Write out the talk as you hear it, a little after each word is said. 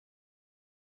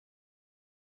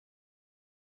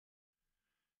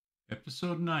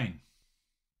Episode 9,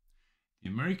 The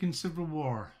American Civil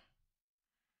War,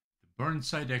 the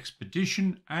Burnside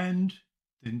Expedition, and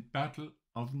the Battle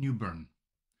of New Bern.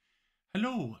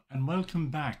 Hello, and welcome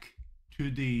back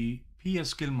to the P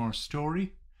S Gilmore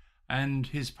story and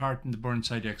his part in the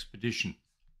Burnside Expedition,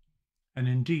 and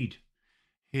indeed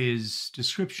his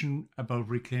description about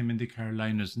reclaiming the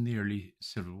Carolinas in the early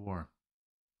Civil War.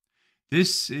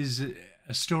 This is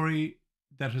a story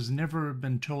that has never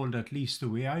been told, at least the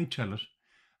way I tell it,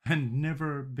 and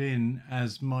never been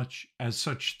as much as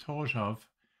such thought of,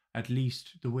 at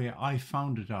least the way I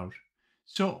found it out.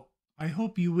 So I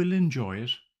hope you will enjoy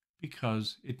it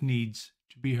because it needs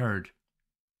to be heard.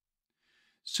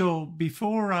 So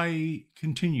before I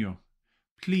continue,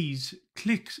 please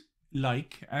click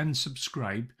like and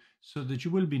subscribe so that you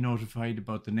will be notified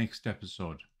about the next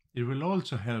episode. It will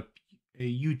also help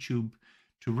YouTube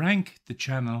to rank the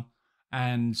channel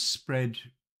and spread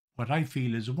what I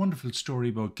feel is a wonderful story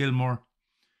about Gilmore,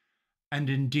 and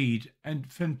indeed a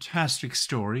fantastic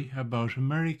story about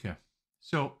America.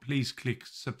 So please click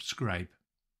subscribe.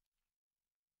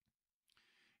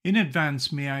 In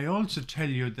advance, may I also tell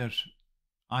you that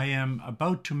I am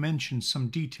about to mention some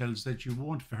details that you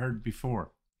won't have heard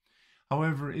before.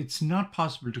 However, it's not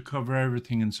possible to cover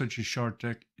everything in such a short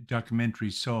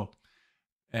documentary, so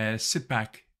sit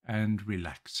back and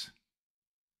relax.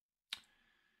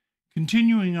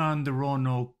 Continuing on the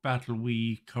Roanoke battle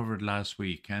we covered last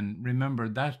week, and remember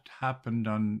that happened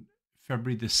on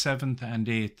February the 7th and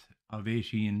 8th of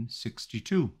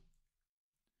 1862.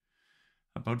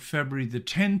 About February the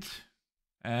 10th,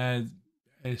 a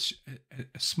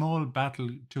small battle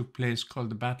took place called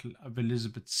the Battle of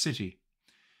Elizabeth City.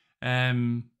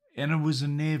 And it was a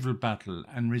naval battle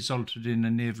and resulted in a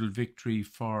naval victory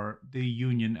for the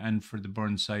Union and for the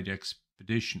Burnside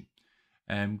Expedition.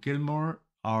 Gilmore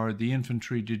or the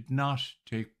infantry did not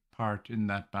take part in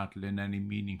that battle in any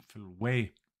meaningful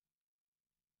way.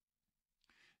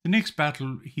 The next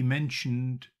battle he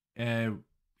mentioned in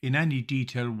any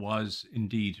detail was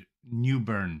indeed New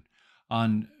Bern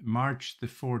on March the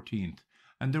 14th,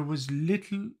 and there was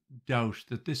little doubt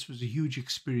that this was a huge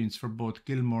experience for both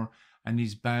Gilmore and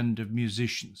his band of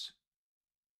musicians.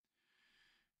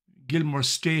 Gilmore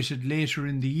stated later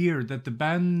in the year that the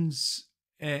band's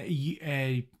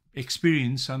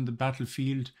experience on the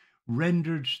battlefield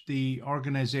rendered the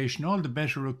organization all the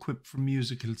better equipped for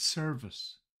musical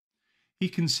service. He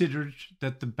considered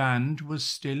that the band was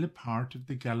still a part of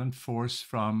the gallant force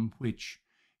from which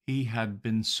he had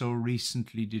been so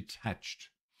recently detached,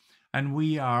 and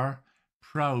we are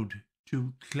proud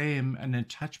to claim an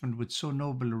attachment with so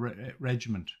noble a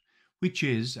regiment, which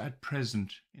is at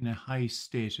present in a high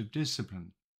state of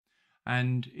discipline,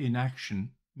 and in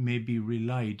action may be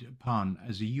relied upon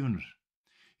as a unit.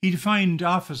 He defined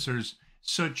officers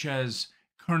such as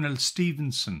Colonel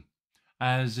Stevenson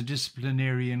as a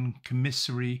disciplinarian,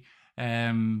 commissary,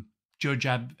 judge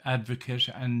advocate,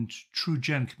 and true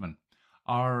gentleman,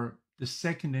 or the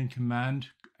second in command,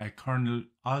 Colonel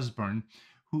Osborne,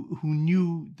 who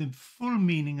knew the full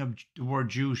meaning of the word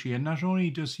duty, and not only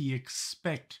does he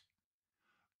expect,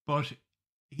 but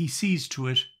he sees to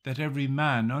it that every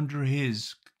man under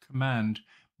his command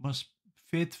must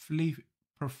faithfully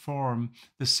perform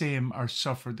the same or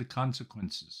suffer the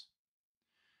consequences.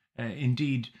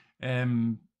 Indeed,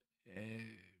 Colonel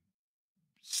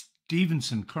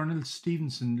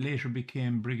Stevenson later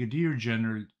became Brigadier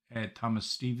General Thomas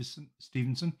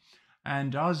Stevenson,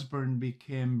 and Osborne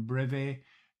became Brevet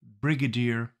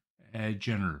Brigadier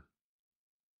General.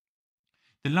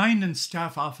 The line and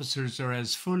staff officers are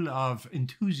as full of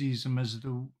enthusiasm as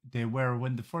they were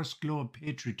when the first glow of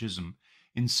patriotism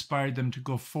inspired them to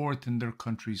go forth in their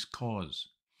country's cause.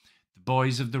 The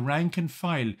boys of the rank and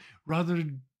file rather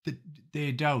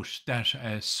they doubt that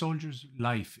a soldier's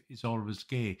life is always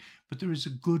gay, but there is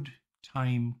a good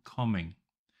time coming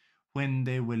when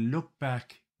they will look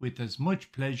back with as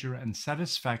much pleasure and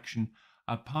satisfaction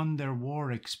upon their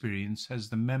war experience as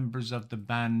the members of the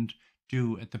band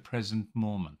do at the present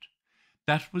moment.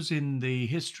 That was in the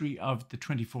history of the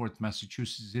 24th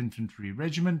Massachusetts Infantry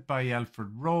Regiment by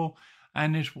Alfred Roe,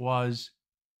 and it was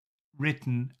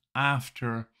written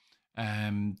after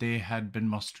they had been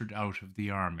mustered out of the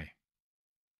army.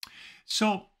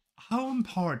 So, how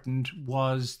important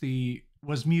was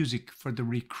music for the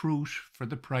recruit, for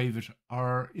the private,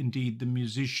 or indeed the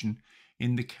musician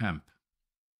in the camp?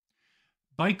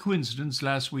 By coincidence,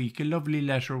 last week, a lovely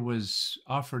letter was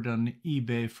offered on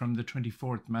eBay from the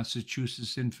 24th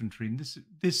Massachusetts Infantry. And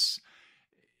this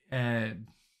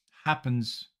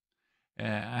happens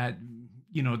at,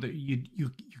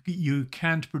 you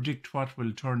can't predict what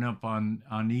will turn up on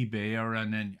eBay or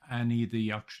on any of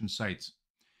the auction sites.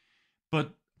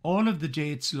 But all of the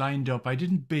dates lined up. I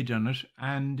didn't bid on it,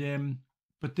 and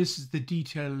but this is the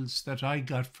details that I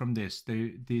got from this.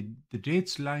 The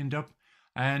dates lined up,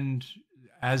 and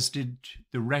as did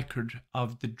the record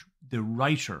of the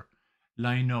writer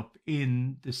line up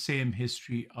in the same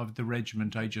history of the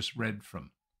regiment I just read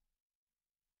from.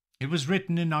 It was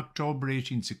written in October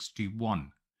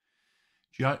 1861.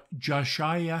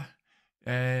 Josiah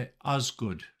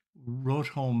Osgood wrote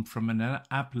home from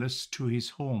Annapolis to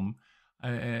his home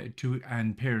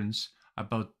and parents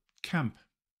about camp.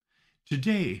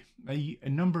 Today, a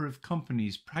number of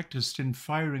companies practiced in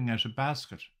firing at a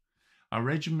basket. Our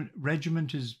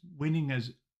regiment is winning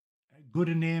as good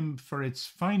a name for its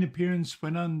fine appearance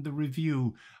when on the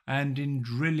review and in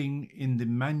drilling in the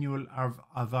manual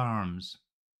of arms.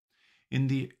 In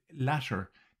the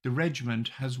latter, the regiment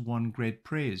has won great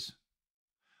praise.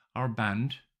 Our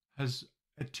band has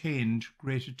attained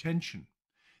great attention.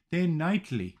 They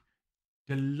nightly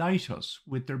delight us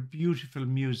with their beautiful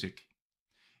music.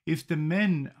 If the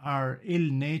men are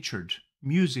ill-natured,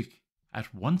 music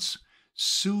at once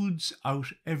soothes out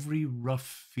every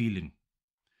rough feeling.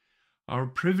 Our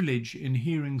privilege in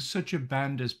hearing such a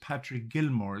band as Patrick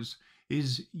Gilmore's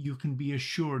is, you can be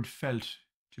assured, felt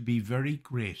to be very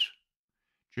great.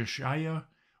 Josiah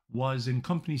was in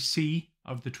Company C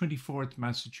of the 24th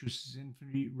Massachusetts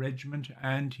Infantry Regiment,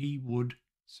 and he would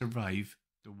survive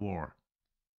the war.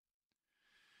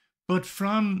 But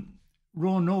from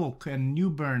Roanoke and New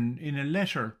Bern, in a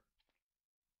letter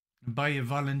by a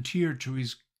volunteer to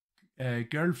his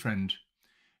girlfriend,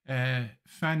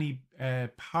 Fanny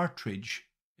Partridge,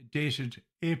 dated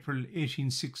April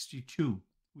 1862,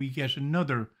 we get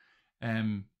another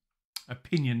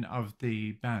opinion of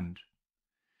the band.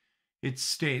 It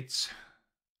states,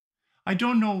 "I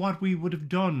don't know what we would have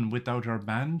done without our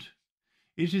band.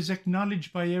 It is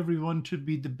acknowledged by everyone to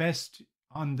be the best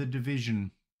on the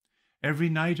division. Every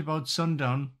night about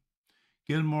sundown,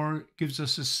 Gilmore gives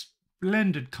us a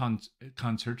splendid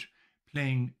concert,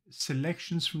 playing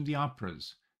selections from the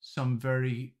operas, some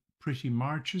very pretty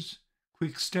marches,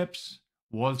 quick steps,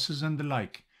 waltzes, and the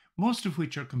like, most of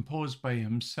which are composed by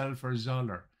himself or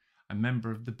Zoller, a member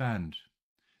of the band.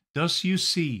 Thus, you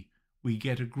see, we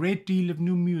get a great deal of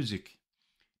new music,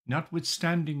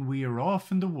 notwithstanding we are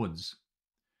off in the woods.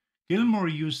 Gilmore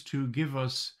used to give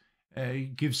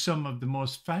some of the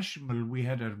most fashionable we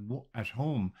had at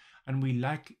home, and we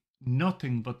lack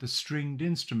nothing but the stringed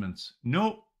instruments.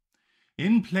 No.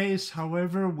 In place,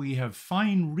 however, we have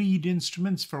fine reed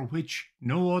instruments for which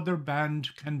no other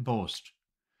band can boast."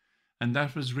 And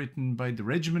that was written by the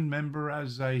regiment member,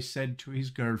 as I said, to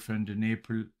his girlfriend in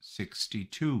April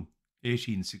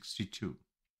 1862.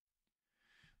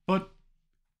 But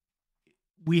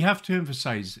we have to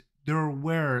emphasize, there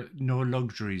were no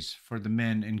luxuries for the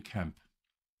men in camp.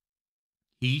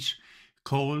 Heat,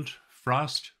 cold,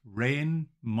 frost, rain,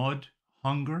 mud,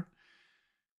 hunger,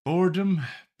 boredom,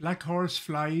 black horse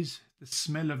flies, the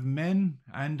smell of men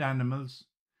and animals,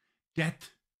 death,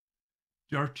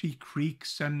 dirty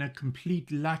creeks, and a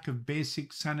complete lack of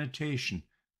basic sanitation,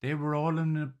 they were all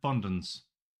in abundance.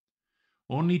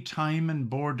 Only time and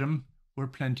boredom were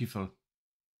plentiful.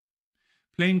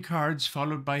 Playing cards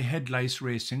followed by headlice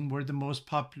racing were the most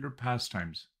popular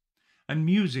pastimes, and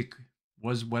music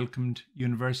was welcomed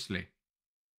universally.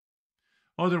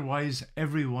 Otherwise,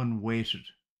 everyone waited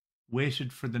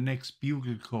for the next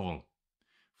bugle call,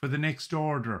 for the next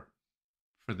order,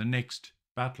 for the next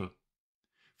battle,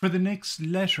 for the next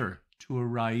letter to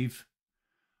arrive,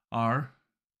 or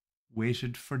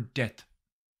waited for death.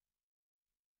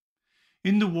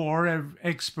 In the war,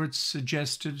 experts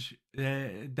suggested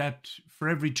that for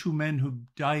every 2 men who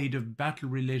died of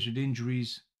battle-related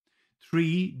injuries,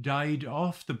 3 died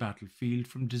off the battlefield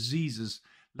from diseases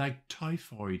like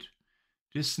typhoid,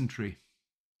 dysentery,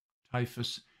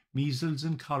 typhus, measles,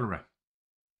 and cholera.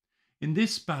 In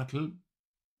this battle,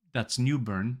 that's New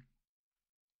Bern,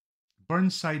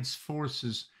 Burnside's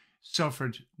forces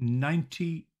suffered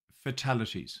 90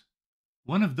 fatalities.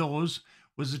 One of those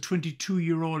was a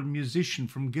 22-year-old musician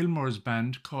from Gilmore's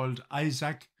band called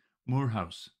Isaac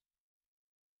Moorhouse.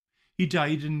 He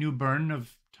died in New Bern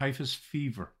of typhus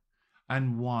fever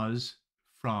and was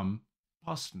from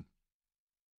Boston.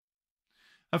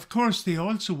 Of course, they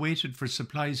also waited for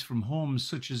supplies from home,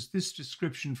 such as this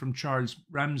description from Charles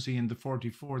Ramsey in the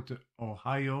 44th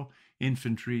Ohio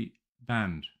Infantry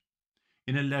Band,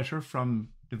 in a letter from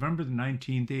November the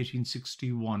 19th,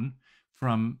 1861,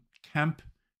 from Camp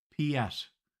P S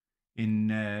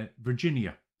in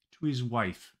Virginia to his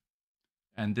wife.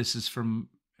 And this is from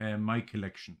my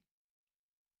collection.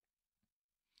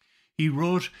 He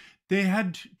wrote, they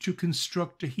had to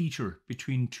construct a heater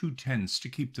between two tents to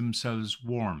keep themselves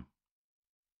warm.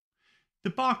 The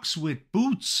box with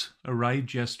boots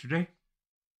arrived yesterday,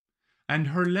 and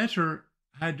her letter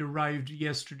had arrived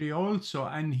yesterday also,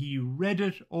 and he read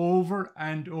it over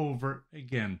and over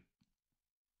again.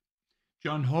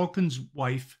 John Hawkins'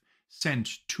 wife sent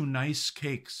 2 nice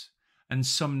cakes and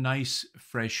some nice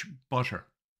fresh butter.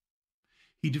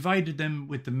 He divided them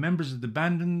with the members of the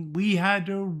band, and we had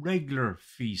a regular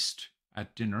feast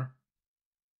at dinner.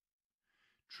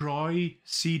 Troy,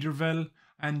 Cedarville,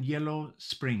 and Yellow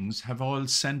Springs have all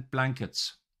sent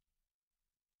blankets.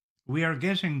 We are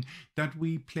getting that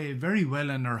we play very well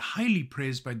and are highly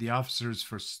praised by the officers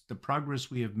for the progress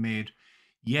we have made,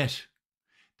 yet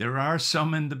there are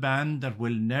some in the band that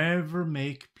will never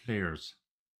make players.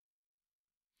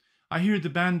 I hear the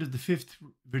band of the 5th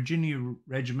Virginia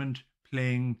Regiment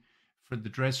playing for the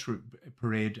dress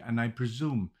parade, and I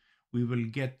presume we will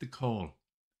get the call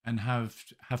and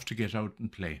have to get out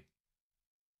and play.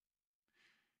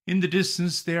 In the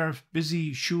distance, they are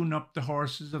busy shoeing up the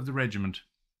horses of the regiment.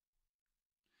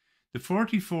 The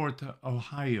 44th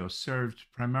Ohio served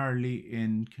primarily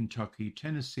in Kentucky,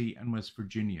 Tennessee, and West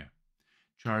Virginia.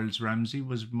 Charles Ramsey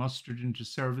was mustered into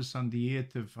service on the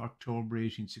 8th of October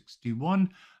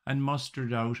 1861 and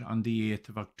mustered out on the 8th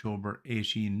of October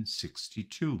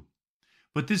 1862.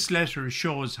 But this letter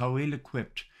shows how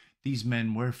ill-equipped these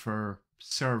men were for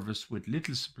service with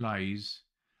little supplies,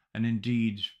 and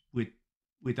indeed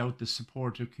without the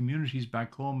support of communities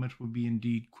back home, it would be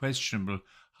indeed questionable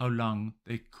how long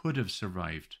they could have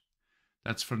survived.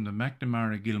 That's from the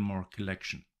McNamara Gilmore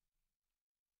collection.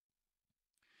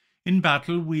 In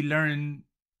battle, we learn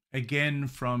again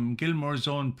from Gilmore's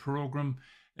own program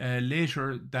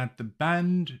later that the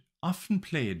band often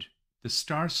played the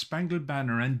Star-Spangled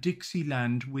Banner and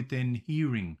Dixieland within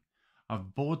hearing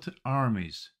of both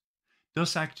armies,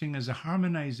 thus acting as a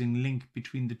harmonizing link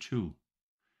between the two.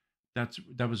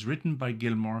 That was written by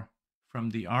Gilmore from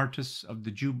the Artists of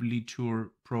the Jubilee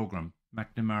Tour program,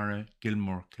 McNamara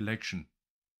Gilmore collection.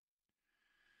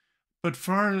 But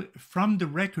from the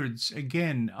records,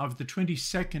 again, of the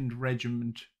 22nd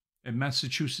Regiment,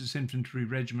 Massachusetts Infantry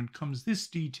Regiment, comes this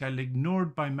detail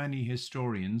ignored by many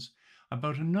historians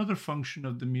about another function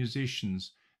of the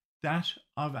musicians, that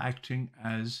of acting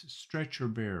as stretcher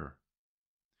bearer.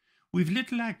 We've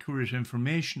little accurate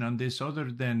information on this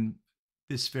other than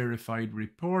this verified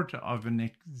report of an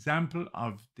example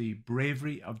of the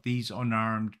bravery of these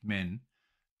unarmed men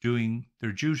doing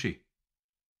their duty.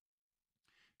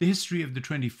 The history of the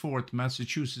 24th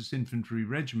Massachusetts Infantry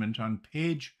Regiment on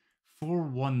page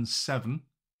 417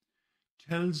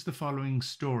 tells the following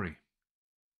story,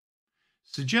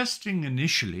 suggesting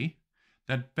initially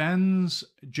that bands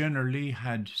generally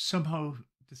had somehow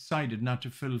decided not to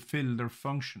fulfill their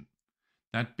function,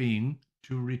 that being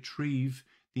to retrieve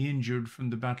the injured from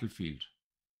the battlefield.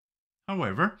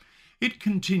 However, it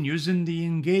continues in the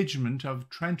engagement of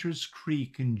Tranter's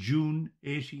Creek in June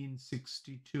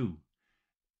 1862,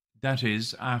 that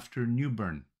is, after New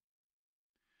Bern.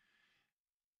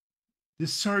 The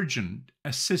surgeon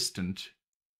assistant,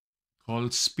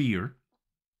 called Spear,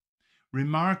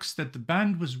 remarks that the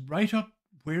band was right up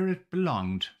where it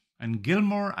belonged, and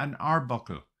Gilmore and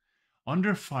Arbuckle,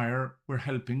 under fire, were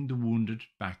helping the wounded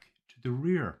back to the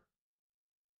rear.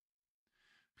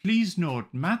 Please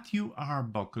note, Matthew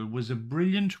Arbuckle was a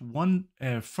brilliant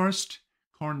first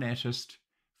cornetist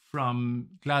from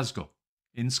Glasgow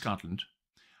in Scotland,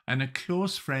 and a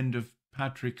close friend of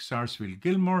Patrick Sarsfield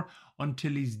Gilmore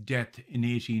until his death in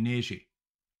 1880.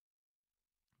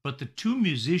 But the two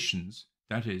musicians,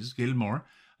 that is, Gilmore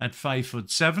at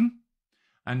 5'7"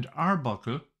 and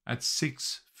Arbuckle at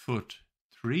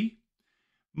 6'3",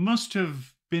 must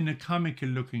have been a comical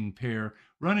looking pair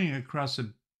running across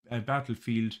a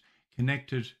battlefield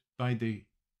connected by the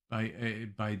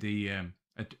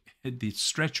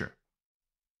stretcher.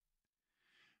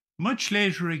 Much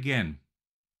later again,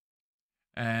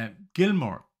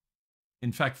 Gilmore,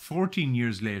 in fact 14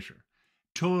 years later,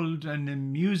 told an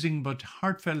amusing but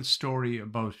heartfelt story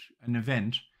about an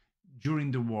event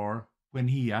during the war when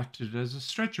he acted as a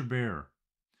stretcher bearer.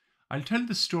 I'll tell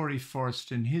the story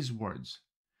first in his words,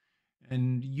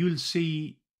 and you'll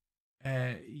see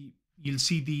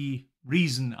the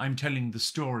reason I'm telling the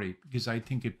story, because I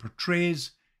think it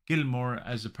portrays Gilmore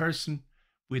as a person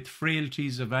with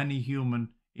frailties of any human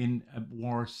in a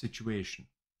war situation.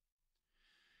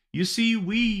 You see,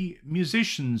 we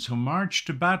musicians who march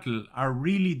to battle are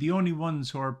really the only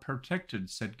ones who are protected,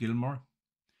 said Gilmore.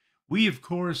 We, of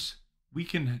course, we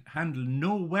can handle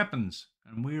no weapons,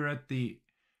 and we're at the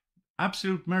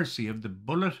absolute mercy of the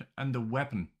bullet and the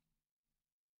weapon.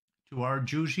 To our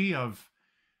duty of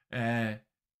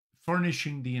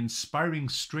furnishing the inspiring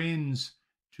strains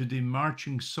to the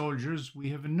marching soldiers, we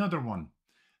have another one,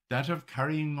 that of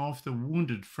carrying off the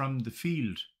wounded from the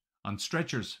field on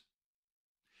stretchers.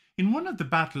 In one of the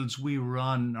battles, we were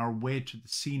on our way to the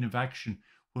scene of action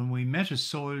when we met a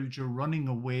soldier running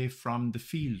away from the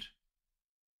field.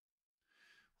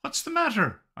 "What's the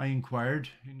matter?" I inquired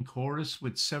in chorus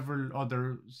with several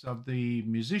others of the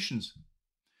musicians.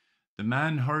 The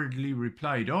man hurriedly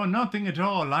replied, "Oh, nothing at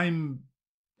all. I'm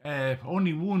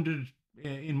only wounded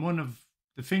in one of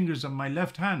the fingers of my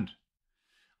left hand.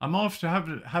 I'm off to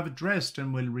have it dressed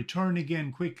and will return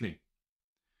again quickly."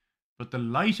 But the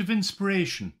light of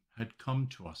inspiration had come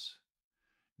to us.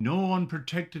 No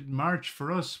unprotected march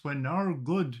for us when our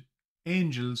good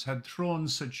angels had thrown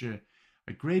such a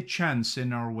great chance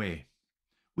in our way.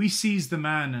 We seized the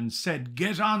man and said,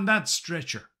 "Get on that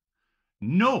stretcher."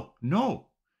 "No,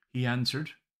 no," he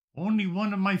answered. "Only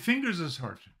one of my fingers is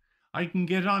hurt. I can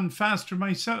get on faster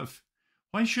myself.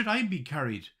 Why should I be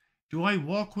carried? Do I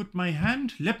walk with my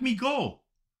hand? Let me go."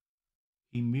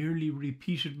 He merely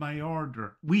repeated my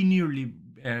order. We nearly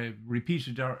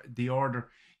repeated the order,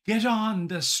 "Get on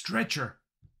the stretcher."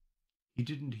 He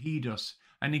didn't heed us,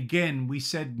 and again we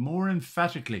said more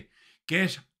emphatically,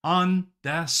 "Get on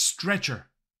the stretcher."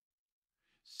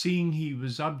 Seeing he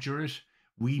was obdurate,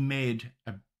 we made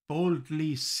a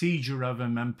boldly seizure of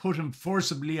him and put him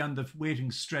forcibly on the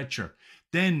waiting stretcher.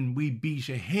 Then we beat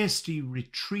a hasty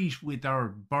retreat with our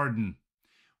burden.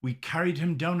 We carried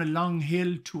him down a long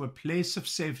hill to a place of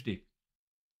safety,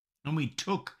 and we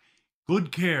took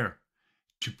good care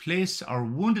to place our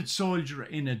wounded soldier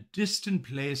in a distant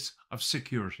place of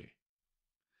security.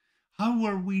 How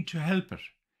were we to help it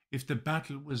if the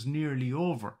battle was nearly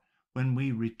over when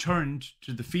we returned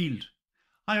to the field?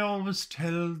 I always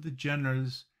tell the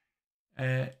generals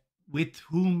with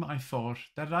whom I fought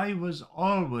that I was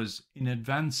always in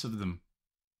advance of them,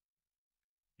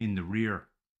 in the rear.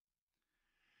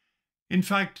 In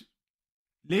fact,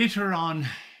 later on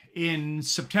in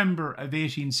September of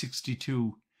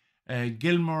 1862,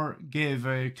 Gilmore gave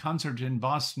a concert in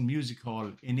Boston Music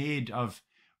Hall in aid of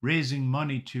raising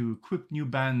money to equip new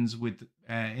bands with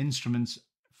instruments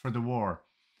for the war.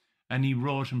 And he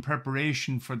wrote in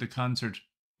preparation for the concert,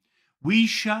 "We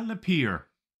shall appear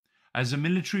as a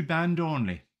military band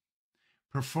only,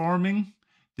 performing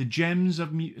the gems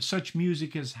of such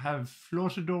music as have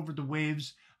floated over the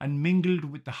waves and mingled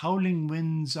with the howling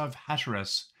winds of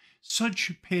Hatteras,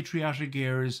 such patriotic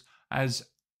airs as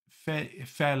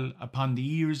fell upon the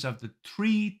ears of the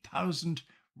 3,000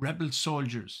 rebel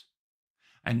soldiers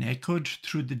and echoed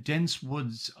through the dense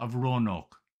woods of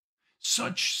Roanoke,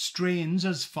 such strains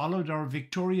as followed our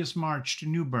victorious march to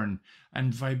New Bern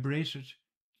and vibrated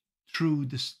through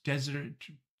the desert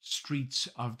streets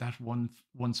of that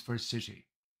once first city,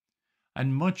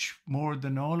 and much more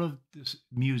than all of this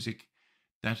music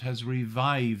that has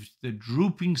revived the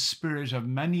drooping spirit of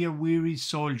many a weary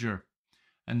soldier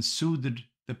and soothed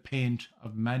the pain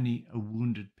of many a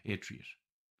wounded patriot."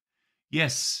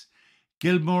 Yes,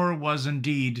 Gilmore was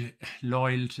indeed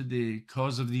loyal to the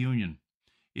cause of the Union.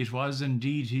 It was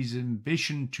indeed his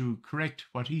ambition to correct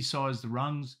what he saw as the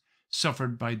wrongs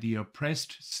suffered by the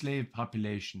oppressed slave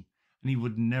population, and he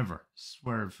would never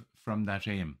swerve from that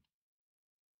aim.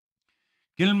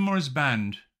 Gilmore's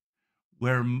band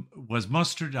was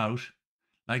mustered out,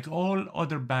 like all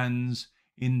other bands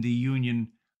in the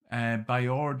Union, by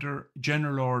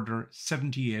General Order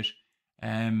 78,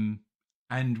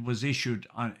 and was issued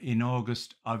in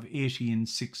August of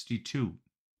 1862.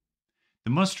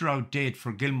 The muster-out date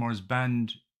for Gilmore's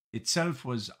band itself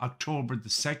was October the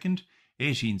 2nd,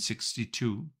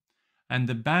 1862, and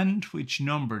the band, which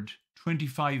numbered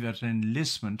 25 at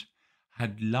enlistment,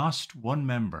 had lost one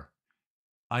member,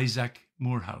 Isaac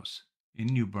Morehouse, in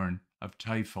New Bern, of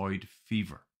typhoid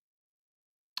fever.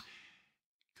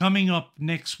 Coming up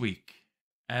next week,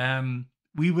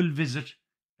 we will visit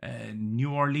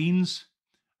New Orleans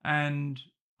and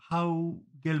how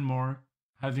Gilmore,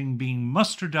 having been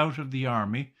mustered out of the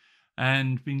army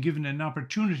and been given an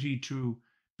opportunity to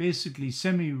basically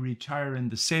semi-retire in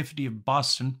the safety of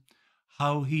Boston,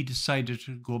 how he decided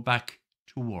to go back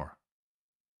to war.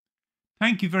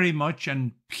 Thank you very much,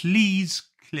 and please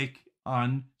click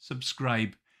on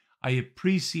subscribe. I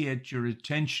appreciate your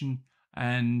attention,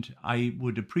 and I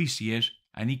would appreciate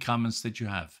any comments that you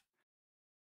have.